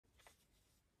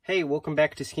Hey, welcome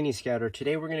back to Skinny Scouter.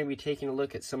 Today we're going to be taking a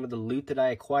look at some of the loot that I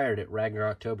acquired at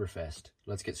Ragnaroctoberfest.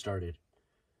 Let's get started.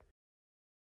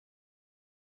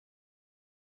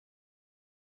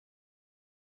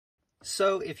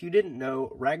 So, if you didn't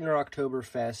know,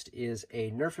 Ragnaroctoberfest is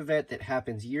a NERF event that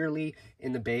happens yearly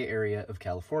in the Bay Area of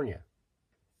California.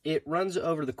 It runs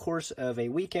over the course of a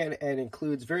weekend and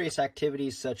includes various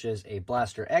activities such as a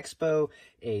Blaster Expo,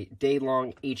 a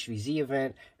day-long HVZ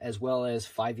event, as well as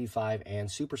 5v5 and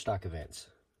Superstock events.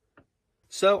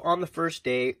 So on the first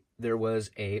day, there was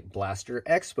a Blaster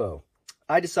Expo.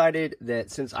 I decided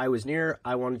that since I was near,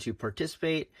 I wanted to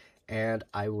participate, and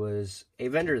I was a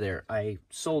vendor there. I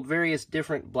sold various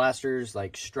different blasters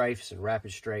like Strifes and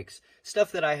Rapid Strikes,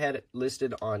 stuff that I had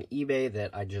listed on eBay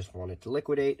that I just wanted to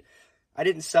liquidate. I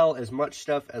didn't sell as much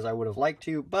stuff as I would have liked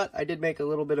to, but I did make a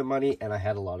little bit of money and I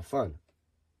had a lot of fun.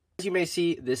 As you may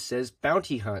see, this says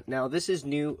Bounty Hunt. Now, this is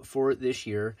new for this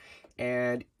year,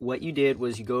 and what you did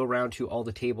was you go around to all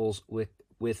the tables with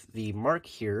the mark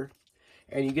here,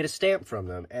 and you get a stamp from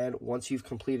them. And once you've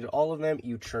completed all of them,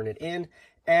 you turn it in,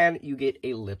 and you get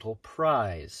a little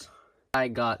prize. I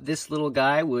got this little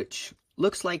guy, which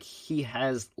looks like he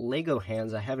has Lego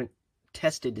hands. I haven't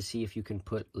tested to see if you can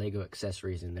put Lego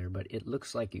accessories in there, but it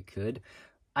looks like you could.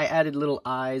 I added little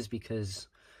eyes because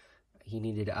he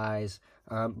needed eyes.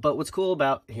 But what's cool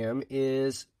about him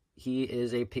is he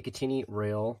is a Picatinny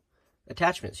rail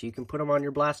attachment, so you can put him on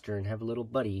your blaster and have a little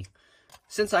buddy.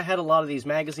 Since I had a lot of these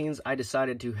magazines, I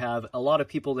decided to have a lot of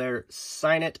people there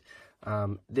sign it.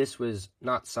 This was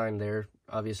not signed there,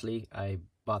 obviously. I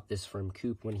bought this from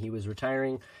Coop when he was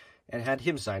retiring and had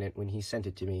him sign it when he sent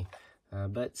it to me.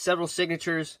 But several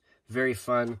signatures, very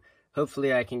fun.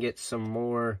 Hopefully I can get some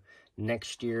more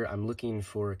next year. I'm looking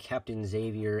for Captain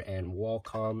Xavier and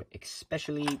Walcom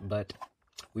especially, but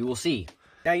we will see.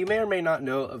 Now, you may or may not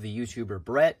know of the YouTuber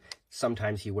Brett.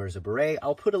 Sometimes he wears a beret.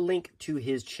 I'll put a link to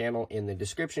his channel in the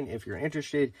description if you're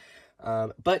interested.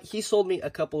 But he sold me a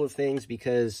couple of things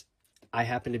because I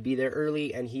happened to be there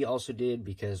early, and he also did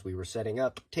because we were setting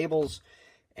up tables,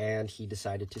 and he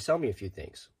decided to sell me a few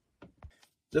things.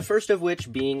 The first of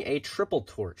which being a triple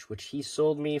torch, which he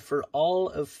sold me for all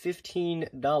of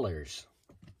 $15.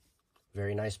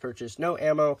 Very nice purchase. No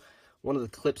ammo. One of the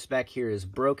clips back here is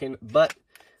broken, but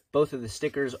both of the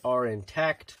stickers are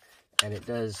intact, and it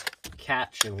does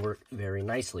catch and work very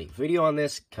nicely. Video on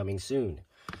this coming soon.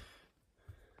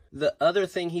 The other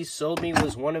thing he sold me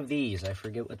was one of these. I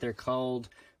forget what they're called,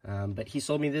 but he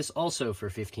sold me this also for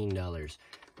 $15.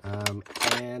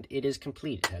 And it is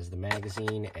complete. It has the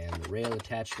magazine and the rail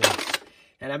attachments,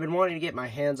 and I've been wanting to get my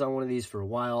hands on one of these for a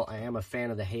while. I am a fan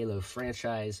of the Halo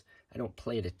franchise. I don't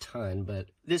play it a ton, but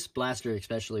this blaster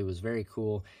especially was very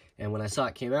cool, and when I saw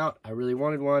it came out, I really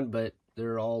wanted one, but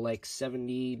they're all like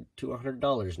 $70 to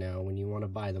 $100 now when you want to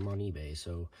buy them on eBay,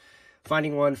 so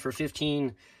finding one for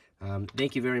 $15,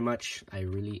 thank you very much. I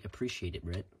really appreciate it,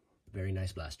 Brett. Very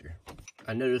nice blaster.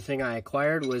 Another thing I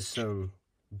acquired was some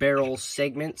barrel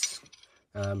segments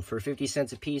for 50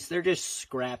 cents a piece. They're just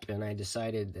scrap, and I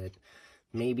decided that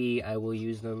maybe I will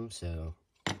use them, so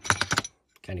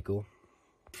kind of cool.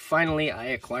 Finally, I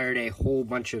acquired a whole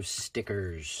bunch of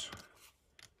stickers.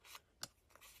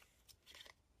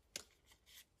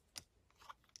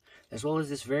 As well as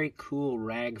this very cool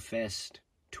Ragfest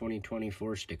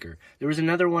 2024 sticker. There was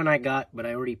another one I got, but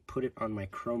I already put it on my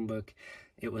Chromebook.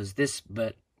 It was this,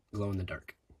 but glow in the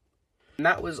dark. And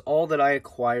that was all that I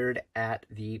acquired at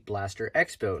the Blaster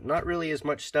Expo. Not really as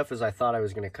much stuff as I thought I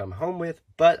was going to come home with,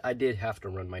 but I did have to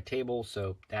run my table,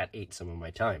 so that ate some of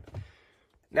my time.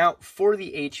 Now, for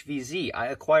the HVZ, I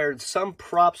acquired some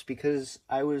props because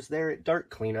I was there at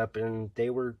Dart Cleanup and they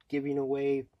were giving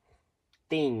away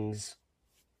things.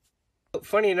 But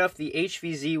funny enough, the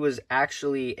HVZ was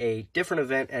actually a different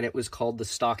event, and it was called the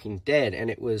Stalking Dead,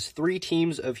 and it was 3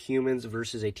 teams of humans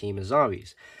versus a team of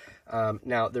zombies.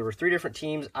 Now, there were 3 different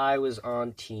teams. I was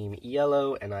on Team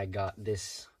Yellow, and I got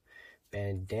this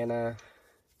bandana.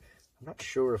 I'm not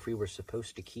sure if we were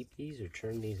supposed to keep these or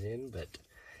turn these in, but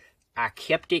I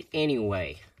kept it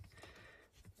anyway.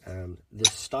 The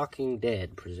Stalking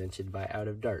Dead, presented by Out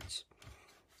of Darts.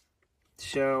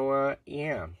 So,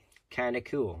 yeah, kind of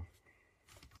cool.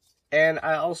 And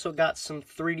I also got some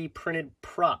 3D printed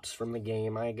props from the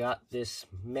game. I got this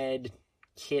med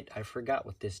kit. I forgot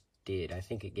what this did. I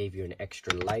think it gave you an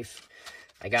extra life.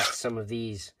 I got some of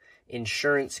these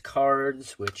insurance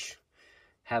cards, which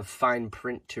have fine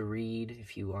print to read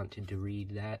if you wanted to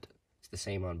read that. It's the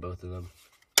same on both of them.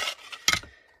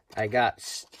 I got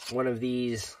one of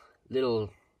these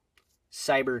little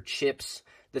cyber chips.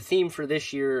 The theme for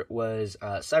this year was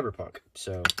cyberpunk,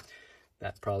 so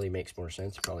That probably makes more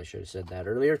sense. Probably should have said that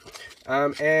earlier.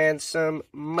 And some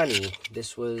money.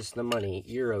 This was the money,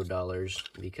 Euro dollars,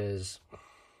 because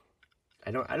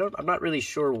I'm not really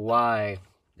sure why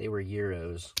they were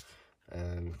euros.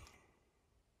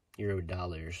 Euro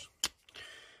dollars.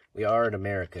 We are in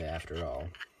America after all.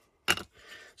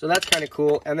 So that's kind of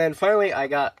cool. And then finally I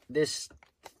got this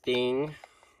thing.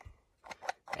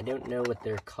 I don't know what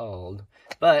they're called,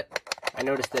 but I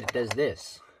noticed that it does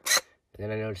this. And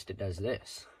then I noticed it does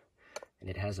this. And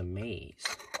it has a maze.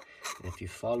 And if you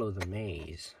follow the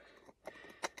maze,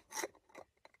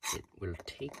 it will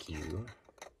take you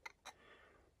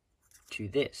to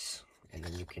this. And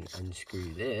then you can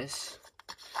unscrew this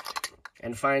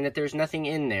and find that there's nothing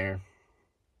in there.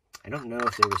 I don't know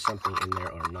if there was something in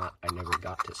there or not. I never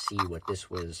got to see what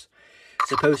this was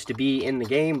supposed to be in the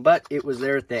game, but it was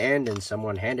there at the end, and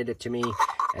someone handed it to me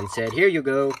and said, here you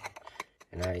go.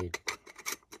 And I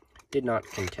did not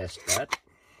contest that.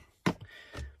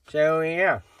 So,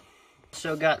 yeah.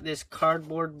 So got this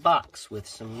cardboard box with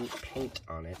some paint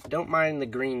on it. Don't mind the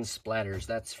green splatters.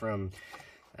 That's from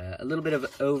a little bit of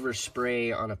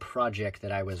overspray on a project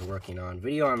that I was working on.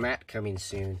 Video on that coming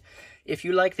soon. If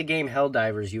you like the game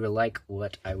Helldivers, you will like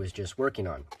what I was just working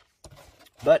on.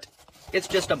 But it's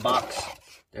just a box.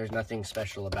 There's nothing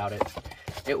special about it.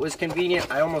 It was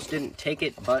convenient. I almost didn't take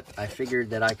it, but I figured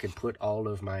that I could put all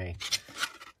of my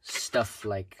stuff,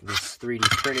 like this 3D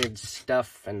printed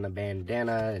stuff and the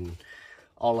bandana and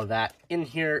all of that in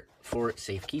here for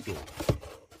safekeeping.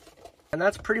 And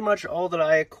that's pretty much all that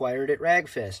I acquired at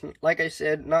Ragfest. Like I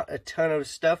said, not a ton of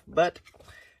stuff, but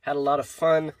had a lot of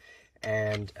fun,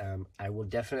 and I will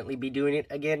definitely be doing it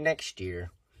again next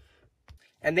year.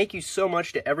 And thank you so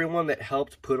much to everyone that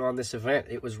helped put on this event.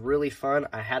 It was really fun.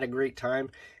 I had a great time,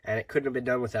 and it couldn't have been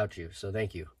done without you, so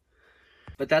thank you.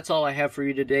 But that's all I have for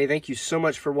you today. Thank you so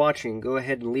much for watching. Go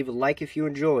ahead and leave a like if you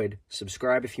enjoyed.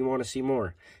 Subscribe if you want to see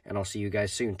more. And I'll see you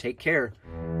guys soon. Take care.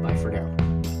 Bye for now.